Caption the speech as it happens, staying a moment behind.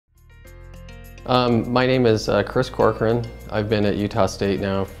My name is Chris Corcoran. I've been at Utah State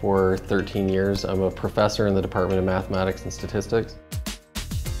now for 13 years. I'm a professor in the Department of Mathematics and Statistics.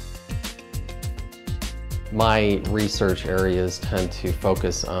 My research areas tend to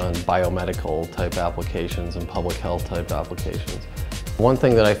focus on biomedical type applications and public health type applications. One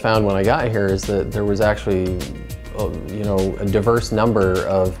thing that I found when I got here is that there was actually a diverse number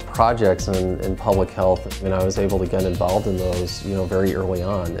of projects in public health, and I was able to get involved in those very early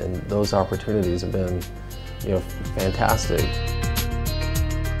on, and those opportunities have been fantastic.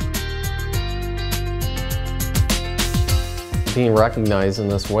 Being recognized in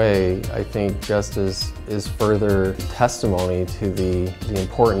this way, I think, just is further testimony to the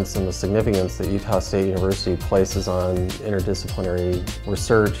importance and the significance that Utah State University places on interdisciplinary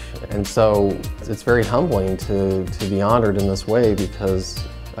research. And so it's very humbling to be honored in this way, because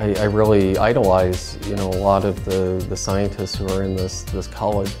I really idolize a lot of the scientists who are in this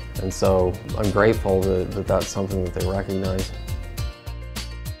college. And so I'm grateful that that's something that they recognize.